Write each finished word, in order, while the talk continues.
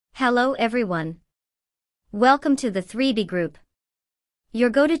Hello everyone. Welcome to the 3B Group, your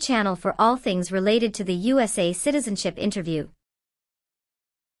go-to channel for all things related to the USA citizenship interview.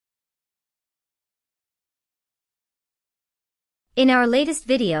 In our latest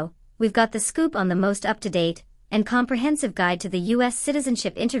video, we've got the scoop on the most up-to-date and comprehensive guide to the US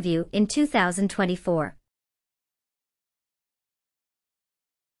citizenship interview in 2024.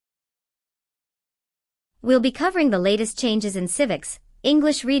 We'll be covering the latest changes in civics,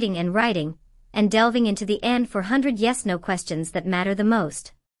 English reading and writing, and delving into the N400 yes-no questions that matter the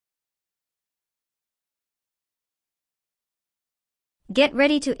most. Get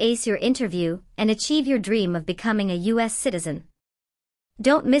ready to ace your interview and achieve your dream of becoming a US citizen.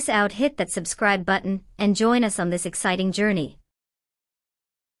 Don't miss out, hit that subscribe button and join us on this exciting journey.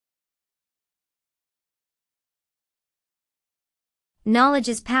 Knowledge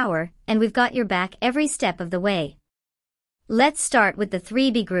is power, and we've got your back every step of the way. Let's start with the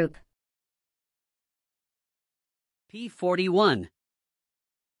 3B Group. P41.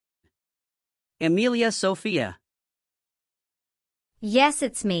 Emilia Sophia. Yes,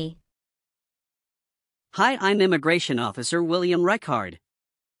 it's me. Hi, I'm Immigration Officer William Reckard.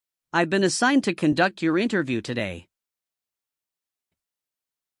 I've been assigned to conduct your interview today.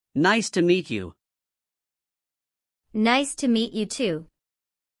 Nice to meet you. Nice to meet you too.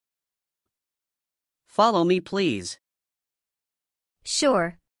 Follow me, please.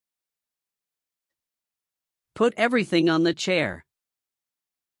 Sure. Put everything on the chair.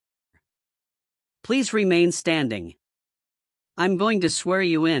 Please remain standing. I'm going to swear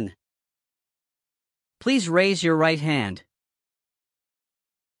you in. Please raise your right hand.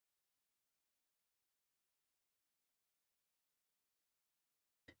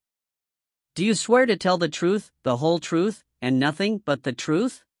 Do you swear to tell the truth, the whole truth, and nothing but the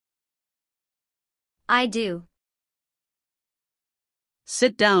truth? I do.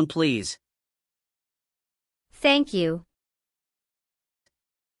 Sit down, please. Thank you.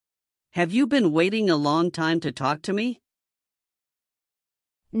 Have you been waiting a long time to talk to me?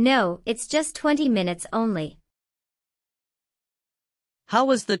 No, it's just 20 minutes only. How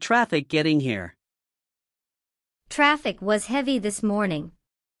was the traffic getting here? Traffic was heavy this morning.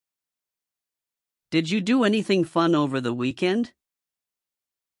 Did you do anything fun over the weekend?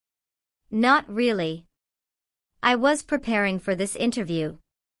 Not really. I was preparing for this interview.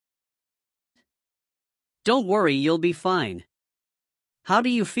 Don't worry, you'll be fine. How do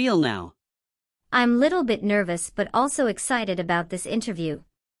you feel now? I'm a little bit nervous but also excited about this interview.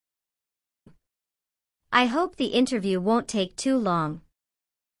 I hope the interview won't take too long.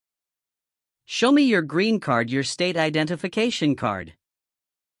 Show me your green card, your state identification card,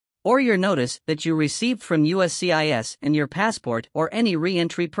 or your notice that you received from USCIS, and your passport or any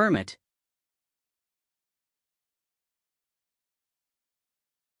re-entry permit.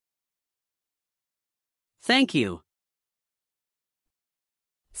 Thank you.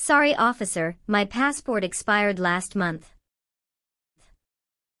 Sorry, officer, my passport expired last month.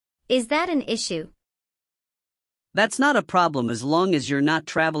 Is that an issue? That's not a problem as long as you're not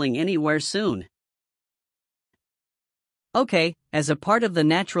traveling anywhere soon. Okay, as a part of the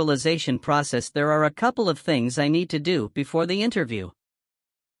naturalization process, there are a couple of things I need to do before the interview.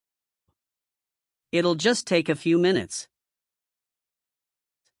 It'll just take a few minutes.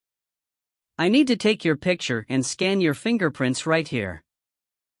 I need to take your picture and scan your fingerprints right here.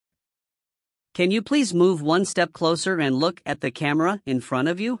 Can you please move one step closer and look at the camera in front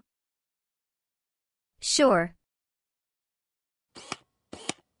of you? Sure.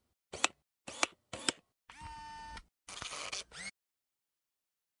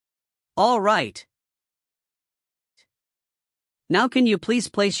 All right. Now can you please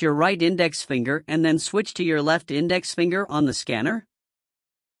place your right index finger and then switch to your left index finger on the scanner?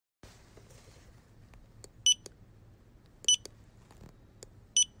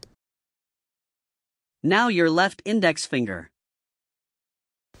 Now your left index finger.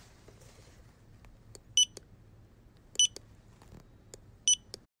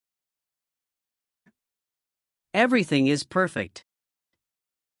 Everything is perfect.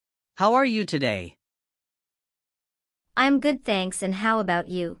 How are you today? I'm good, thanks, and how about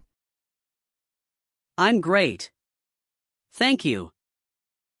you? I'm great. Thank you.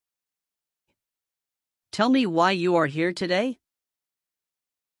 Tell me why you are here today?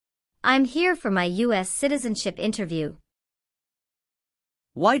 I'm here for my US citizenship interview.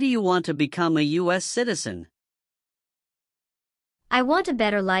 Why do you want to become a US citizen? I want a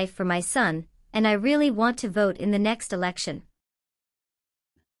better life for my son, and I really want to vote in the next election.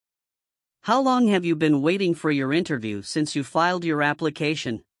 How long have you been waiting for your interview since you filed your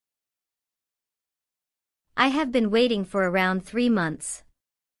application? I have been waiting for around 3 months.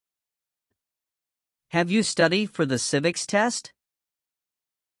 Have you studied for the civics test?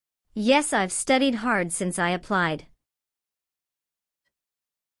 Yes, I've studied hard since I applied.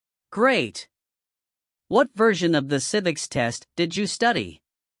 Great! What version of the civics test did you study?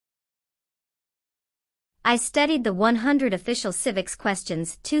 I studied the 100 Official Civics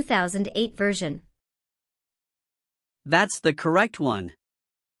Questions 2008 version. That's the correct one.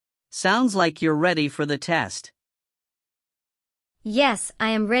 Sounds like you're ready for the test. Yes, I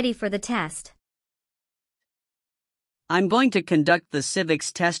am ready for the test. I'm going to conduct the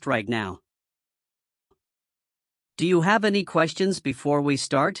civics test right now. Do you have any questions before we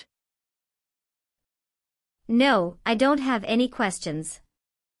start? No, I don't have any questions.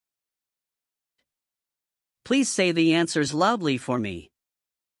 Please say the answers loudly for me.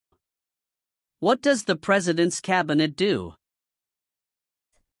 What does the President's Cabinet do?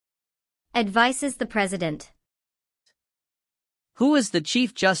 Advises the President. Who is the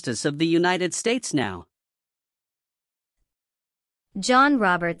Chief Justice of the United States now? John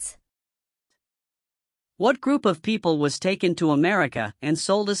Roberts. What group of people was taken to America and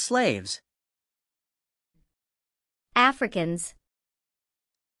sold as slaves? Africans.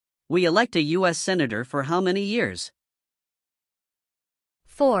 We elect a U.S. Senator for how many years?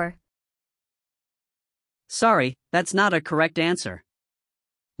 4. Sorry, that's not a correct answer.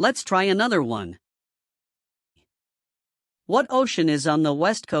 Let's try another one. What ocean is on the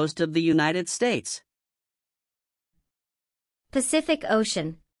west coast of the United States? Pacific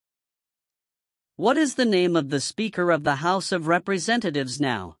Ocean. What is the name of the Speaker of the House of Representatives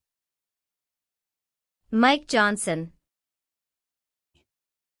now? Mike Johnson.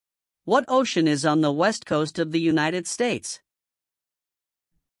 What ocean is on the west coast of the United States?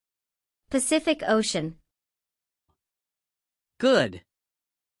 Pacific Ocean. Good.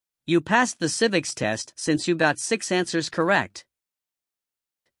 You passed the civics test since you got 6 answers correct.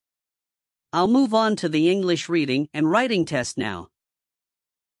 I'll move on to the English reading and writing test now.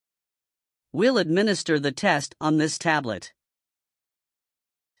 We'll administer the test on this tablet.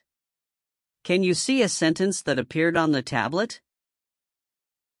 Can you see a sentence that appeared on the tablet?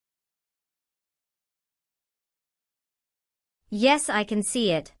 Yes, I can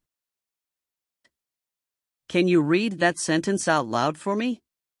see it. Can you read that sentence out loud for me?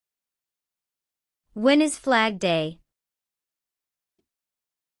 When is Flag Day?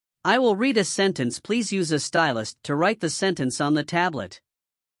 I will read a sentence. Please use a stylus to write the sentence on the tablet.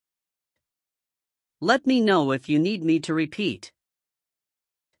 Let me know if you need me to repeat.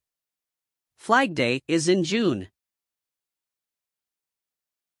 Flag Day is in June.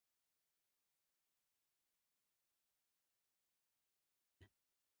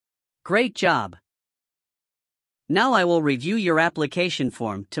 Great job. Now I will review your application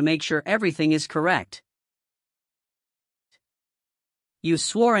form to make sure everything is correct. You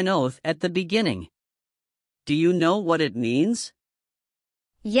swore an oath at the beginning. Do you know what it means?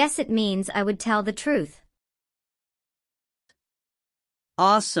 Yes, it means I would tell the truth.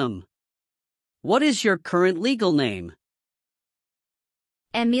 Awesome. What is your current legal name?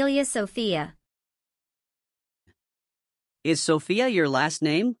 Amelia Sophia. Is Sophia your last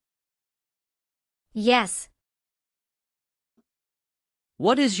name? Yes.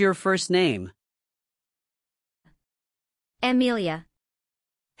 What is your first name? Amelia.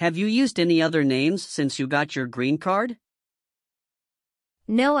 Have you used any other names since you got your green card?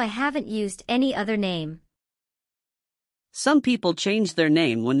 No, I haven't used any other name. Some people change their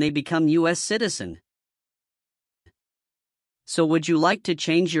name when they become U.S. citizen. So would you like to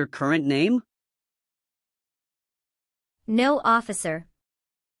change your current name? No, officer.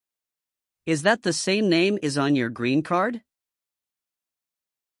 Is that the same name is on your green card?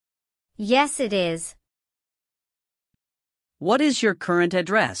 Yes, it is. What is your current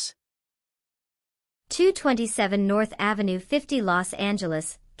address? 227 North Avenue 50 Los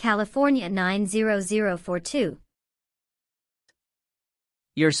Angeles, California 90042.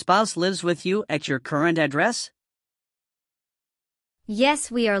 Your spouse lives with you at your current address? Yes,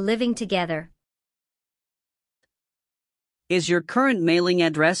 we are living together. Is your current mailing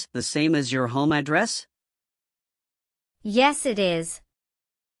address the same as your home address? Yes, it is.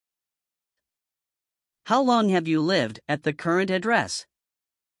 How long have you lived at the current address?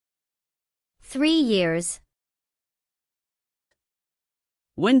 3 years.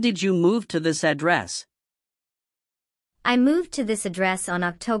 When did you move to this address? I moved to this address on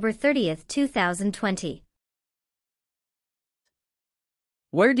October 30th, 2020.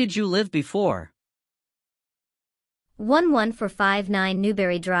 Where did you live before? 11459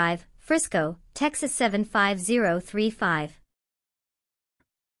 Newberry Drive, Frisco, Texas 75035.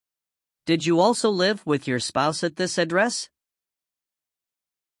 Did you also live with your spouse at this address?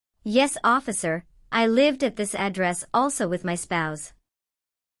 Yes, officer, I lived at this address also with my spouse.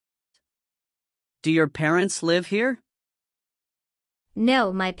 Do your parents live here?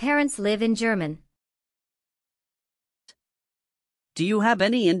 No, my parents live in Germany. Do you have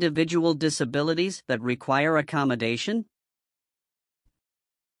any individual disabilities that require accommodation?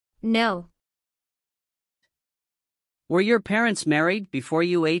 No. Were your parents married before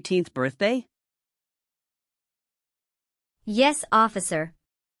your 18th birthday? Yes, officer.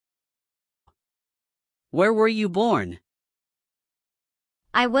 Where were you born?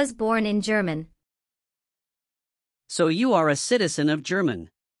 I was born in Germany. So you are a citizen of Germany.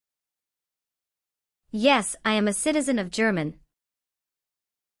 Yes, I am a citizen of Germany.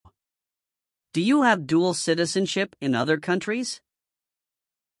 Do you have dual citizenship in other countries?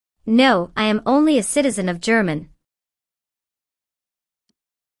 No, I am only a citizen of Germany.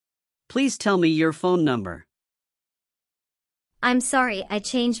 Please tell me your phone number. I'm sorry, I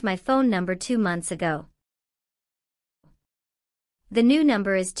changed my phone number 2 months ago. The new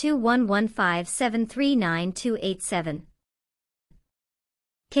number is 2115739287.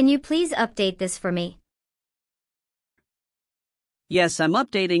 Can you please update this for me? Yes, I'm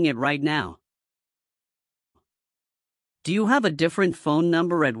updating it right now. Do you have a different phone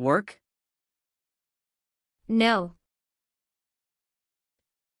number at work? No.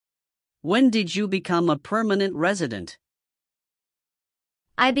 When did you become a permanent resident?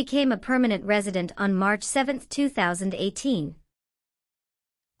 I became a permanent resident on March 7, 2018.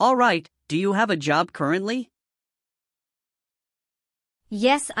 All right, do you have a job currently?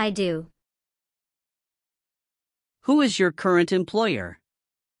 Yes, I do. Who is your current employer?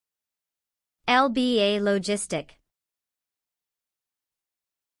 LBA Logistic.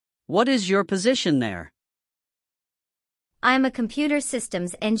 What is your position there? I'm a computer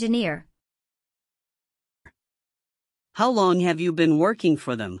systems engineer. How long have you been working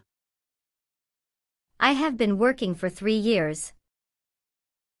for them? I have been working for 3 years.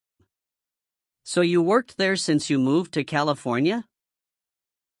 So you worked there since you moved to California?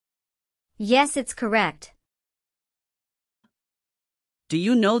 Yes, it's correct. Do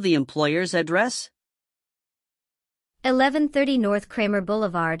you know the employer's address? 1130 North Kramer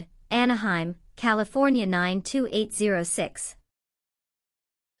Boulevard, Anaheim, California 92806.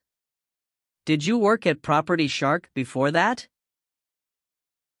 Did you work at Property Shark before that?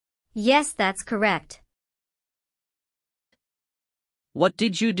 Yes, that's correct. What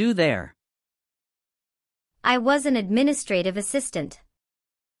did you do there? I was an administrative assistant.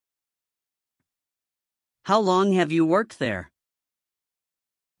 How long have you worked there?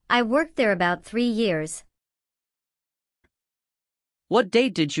 I worked there about 3 years. What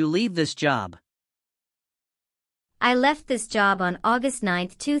date did you leave this job? I left this job on August 9,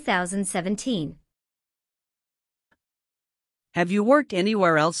 2017. Have you worked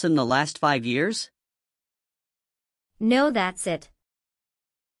anywhere else in the last 5 years? No, that's it.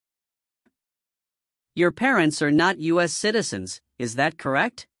 Your parents are not U.S. citizens, is that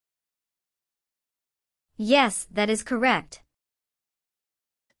correct? Yes, that is correct.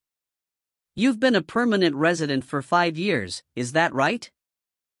 You've been a permanent resident for 5 years, is that right?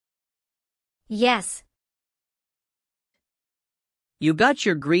 Yes. You got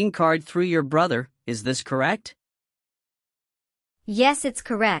your green card through your brother, is this correct? Yes, it's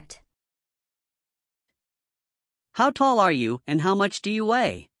correct. How tall are you and how much do you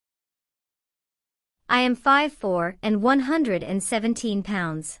weigh? I am 5'4" and 117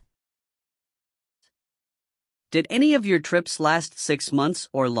 pounds. Did any of your trips last 6 months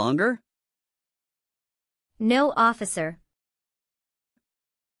or longer? No, officer.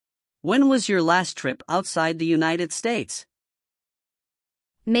 When was your last trip outside the United States?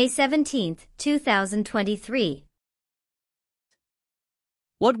 May 17, 2023.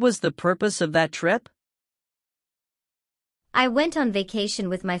 What was the purpose of that trip? I went on vacation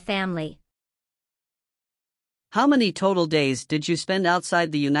with my family. How many total days did you spend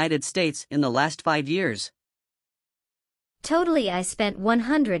outside the United States in the last 5 years? Totally, I spent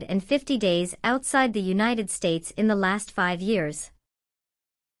 150 days outside the United States in the last 5 years.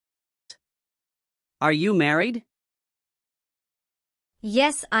 Are you married?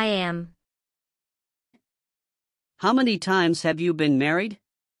 Yes, I am. How many times have you been married?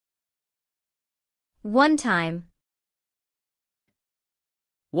 1 time.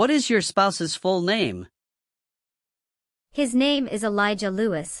 What is your spouse's full name? His name is Elijah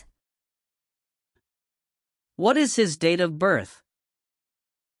Lewis. What is his date of birth?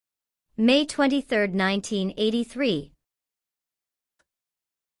 May 23, 1983.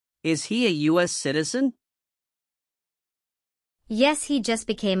 Is he a U.S. citizen? Yes, he just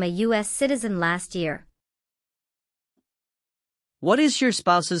became a U.S. citizen last year. What is your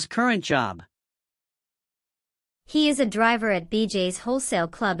spouse's current job? He is a driver at BJ's Wholesale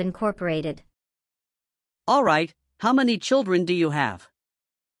Club Incorporated. All right, how many children do you have?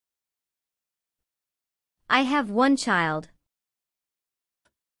 I have one child.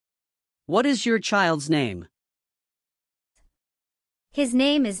 What is your child's name? His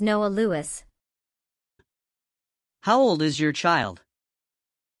name is Noah Lewis. How old is your child?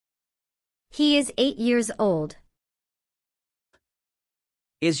 He is 8 years old.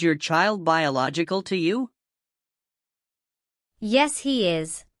 Is your child biological to you? Yes, he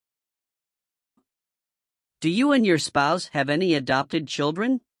is. Do you and your spouse have any adopted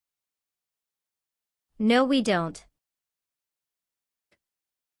children? No, we don't.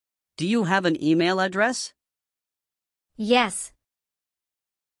 Do you have an email address? Yes.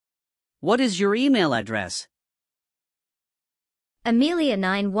 What is your email address?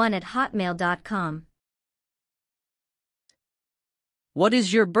 Amelia91@hotmail.com. What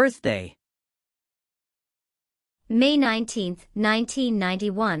is your birthday? May 19th,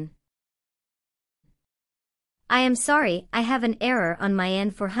 1991. I am sorry, I have an error on my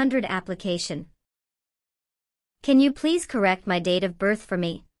N400 application. Can you please correct my date of birth for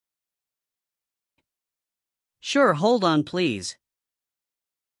me? Sure, hold on please.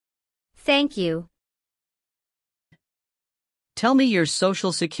 Thank you. Tell me your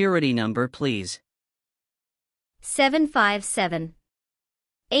social security number, please.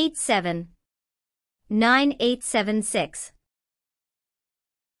 757-87-9876.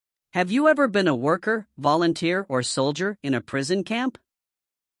 Have you ever been a worker, volunteer, or soldier in a prison camp?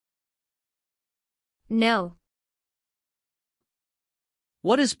 No.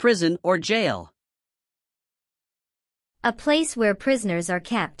 What is prison or jail? A place where prisoners are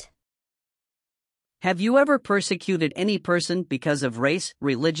kept. Have you ever persecuted any person because of race,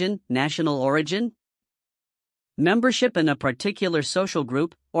 religion, national origin, membership in a particular social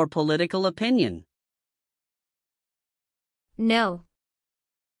group, or political opinion? No.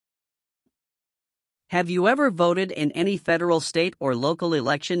 Have you ever voted in any federal, state, or local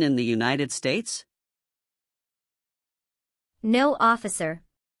election in the United States? No, officer.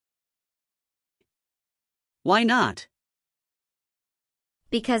 Why not?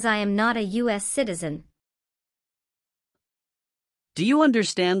 Because I am not a U.S. citizen. Do you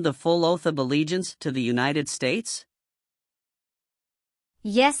understand the full oath of allegiance to the United States?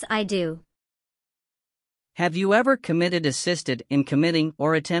 Yes, I do. Have you ever committed, assisted in committing,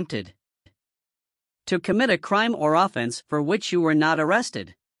 or attempted to commit a crime or offense for which you were not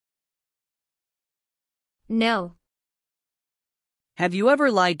arrested? No. Have you ever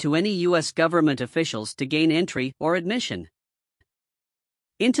lied to any U.S. government officials to gain entry or admission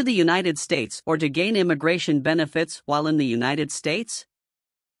into the United States or to gain immigration benefits while in the United States?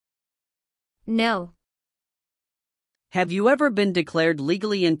 No. Have you ever been declared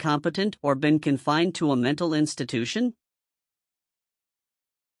legally incompetent or been confined to a mental institution?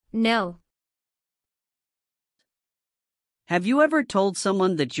 No. Have you ever told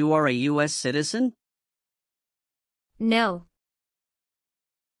someone that you are a U.S. citizen? No.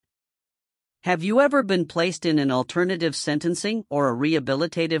 Have you ever been placed in an alternative sentencing or a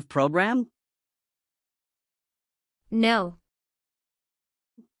rehabilitative program? No.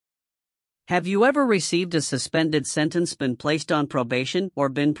 Have you ever received a suspended sentence, been placed on probation, or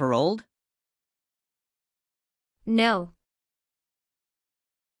been paroled? No.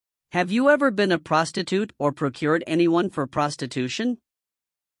 Have you ever been a prostitute or procured anyone for prostitution?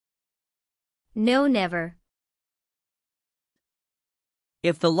 No, never.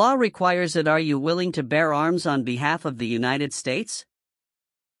 If the law requires it, are you willing to bear arms on behalf of the United States?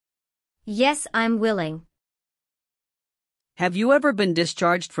 Yes, I'm willing. Have you ever been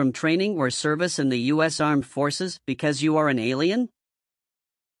discharged from training or service in the U.S. Armed Forces because you are an alien?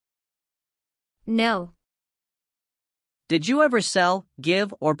 No. Did you ever sell,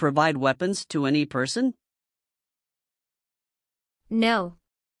 give, or provide weapons to any person? No.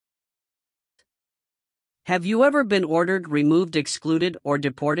 Have you ever been ordered, removed, excluded, or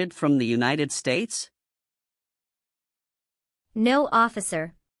deported from the United States? No,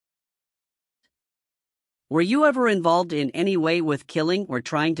 officer. Were you ever involved in any way with killing or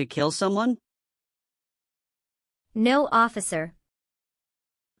trying to kill someone? No, officer.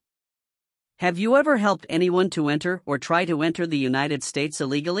 Have you ever helped anyone to enter or try to enter the United States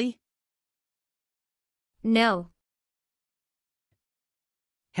illegally? No.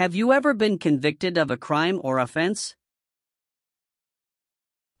 Have you ever been convicted of a crime or offense?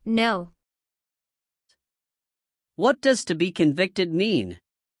 No. What does to be convicted mean?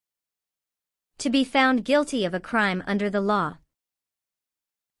 To be found guilty of a crime under the law.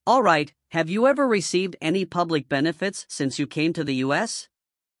 All right, have you ever received any public benefits since you came to the U.S.?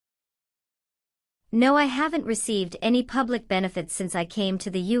 No, I haven't received any public benefits since I came to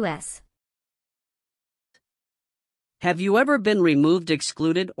the U.S. Have you ever been removed,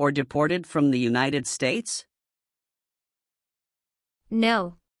 excluded, or deported from the United States?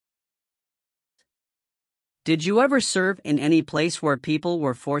 No. Did you ever serve in any place where people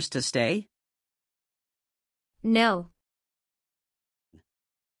were forced to stay? No.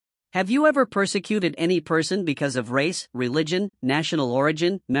 Have you ever persecuted any person because of race, religion, national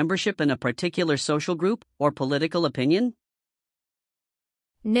origin, membership in a particular social group, or political opinion?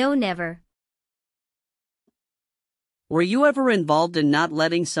 No, never. Were you ever involved in not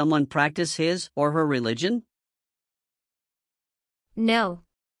letting someone practice his or her religion? No.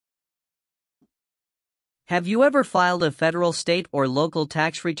 Have you ever filed a federal, state, or local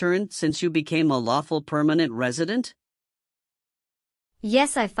tax return since you became a lawful permanent resident?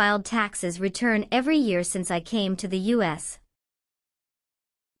 Yes, I filed taxes return every year since I came to the U.S.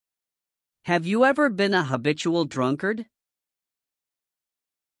 Have you ever been a habitual drunkard?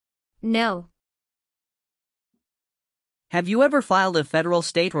 No. Have you ever filed a federal,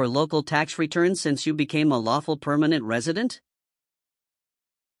 state, or local tax return since you became a lawful permanent resident?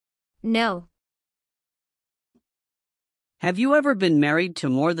 No. Have you ever been married to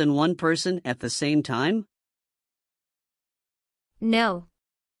more than one person at the same time? No.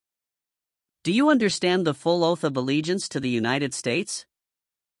 Do you understand the full oath of allegiance to the United States?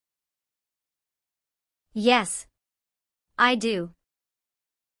 Yes. I do.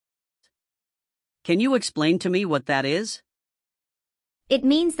 Can you explain to me what that is? It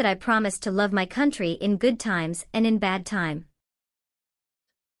means that I promise to love my country in good times and in bad time.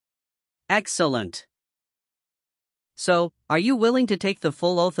 Excellent. So, are you willing to take the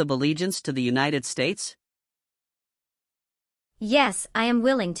full oath of allegiance to the United States? Yes, I am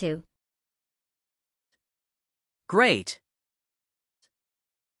willing to. Great.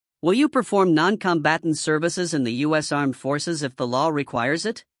 Will you perform non-combatant services in the U.S. Armed Forces if the law requires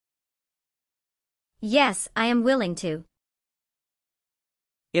it? Yes, I am willing to.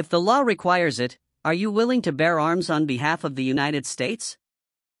 If the law requires it, are you willing to bear arms on behalf of the United States?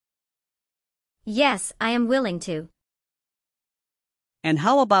 Yes, I am willing to. And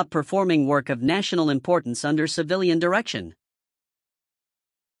how about performing work of national importance under civilian direction?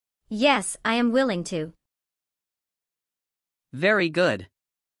 Yes, I am willing to. Very good.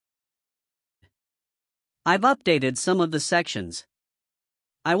 I've updated some of the sections.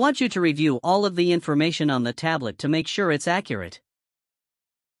 I want you to review all of the information on the tablet to make sure it's accurate.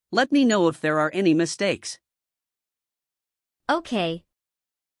 Let me know if there are any mistakes. Okay.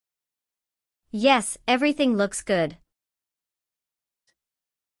 Yes, everything looks good.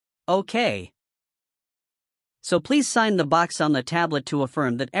 Okay. So please sign the box on the tablet to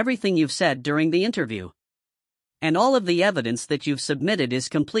affirm that everything you've said during the interview and all of the evidence that you've submitted is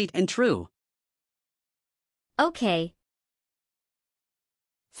complete and true. Okay.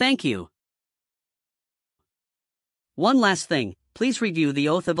 Thank you. One last thing, please review the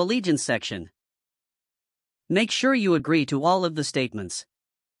Oath of Allegiance section. Make sure you agree to all of the statements.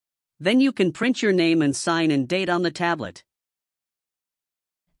 Then you can print your name and sign and date on the tablet.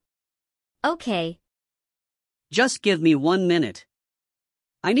 Okay. Just give me 1 minute.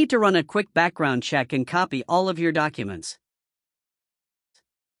 I need to run a quick background check and copy all of your documents.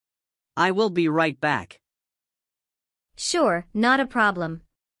 I will be right back. Sure, not a problem.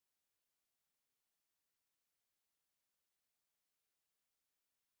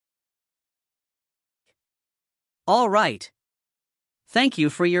 All right. Thank you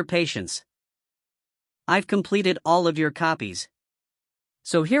for your patience. I've completed all of your copies.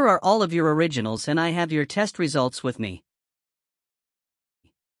 So here are all of your originals and I have your test results with me.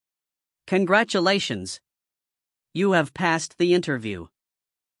 Congratulations. You have passed the interview.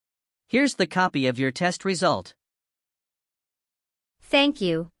 Here's the copy of your test result. Thank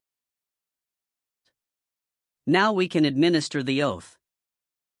you. Now we can administer the oath.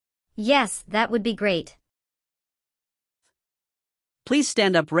 Yes, that would be great. Please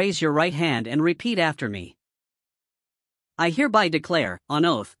stand up, raise your right hand and repeat after me. I hereby declare, on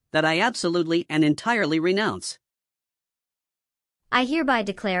oath, that I absolutely and entirely renounce. I hereby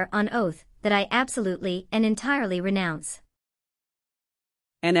declare on oath that I absolutely and entirely renounce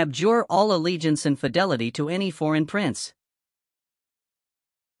and abjure all allegiance and fidelity to any foreign prince,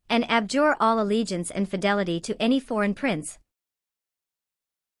 and abjure all allegiance and fidelity to any foreign prince,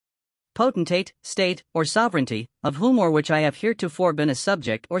 potentate, state, or sovereignty, of whom or which I have heretofore been a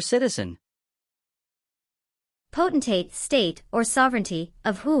subject or citizen. Potentate, state, or sovereignty,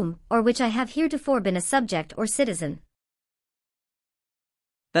 of whom or which I have heretofore been a subject or citizen.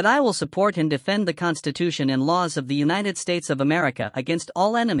 That I will support and defend the Constitution and laws of the United States of America against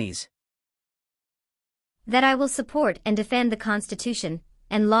all enemies, That I will support and defend the Constitution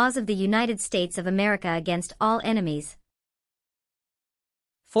and laws of the United States of America against all enemies,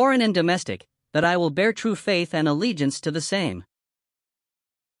 foreign and domestic, that I will bear true faith and allegiance to the same,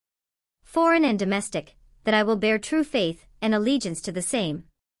 foreign and domestic, that I will bear true faith and allegiance to the same,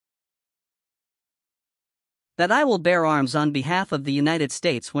 that I will bear arms on behalf of the United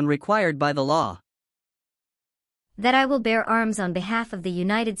States when required by the law, that I will bear arms on behalf of the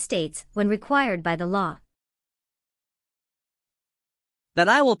United States when required by the law, that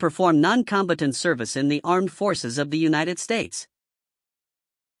I will perform non-combatant service in the armed forces of the United States,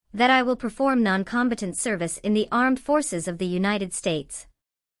 that I will perform non-combatant service in the armed forces of the United States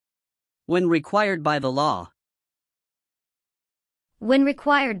when required by the law, when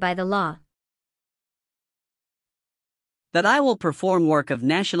required by the law, that I will perform work of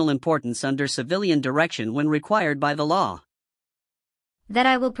national importance under civilian direction when required by the law, that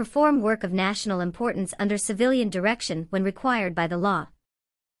I will perform work of national importance under civilian direction when required by the law,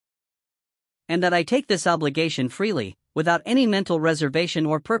 and that I take this obligation freely, without any mental reservation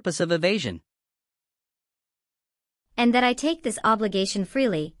or purpose of evasion, and that I take this obligation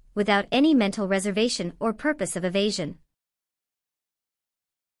freely, without any mental reservation or purpose of evasion.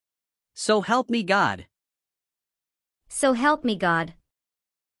 So help me God. So help me God.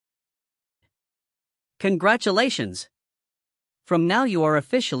 Congratulations! From now you are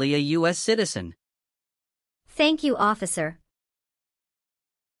officially a U.S. citizen. Thank you, officer.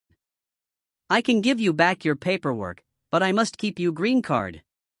 I can give you back your paperwork, but I must keep you green card.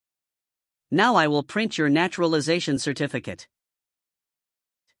 Now I will print your naturalization certificate.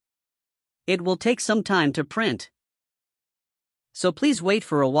 It will take some time to print, so please wait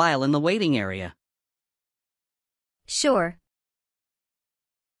for a while in the waiting area. Sure.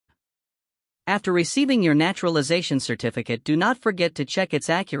 After receiving your naturalization certificate, do not forget to check its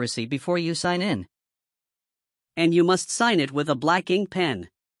accuracy before you sign in. And you must sign it with a black ink pen.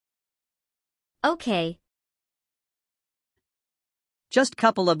 Okay. Just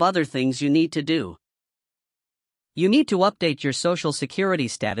couple of other things you need to do. You need to update your Social Security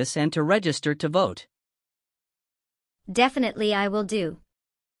status and to register to vote. Definitely I will do.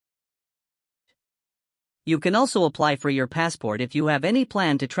 You can also apply for your passport if you have any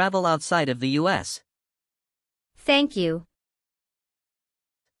plan to travel outside of the U.S. Thank you.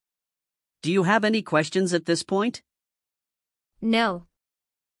 Do you have any questions at this point? No.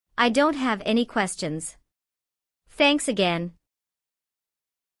 I don't have any questions. Thanks again.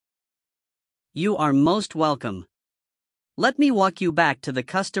 You are most welcome. Let me walk you back to the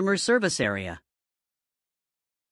customer service area.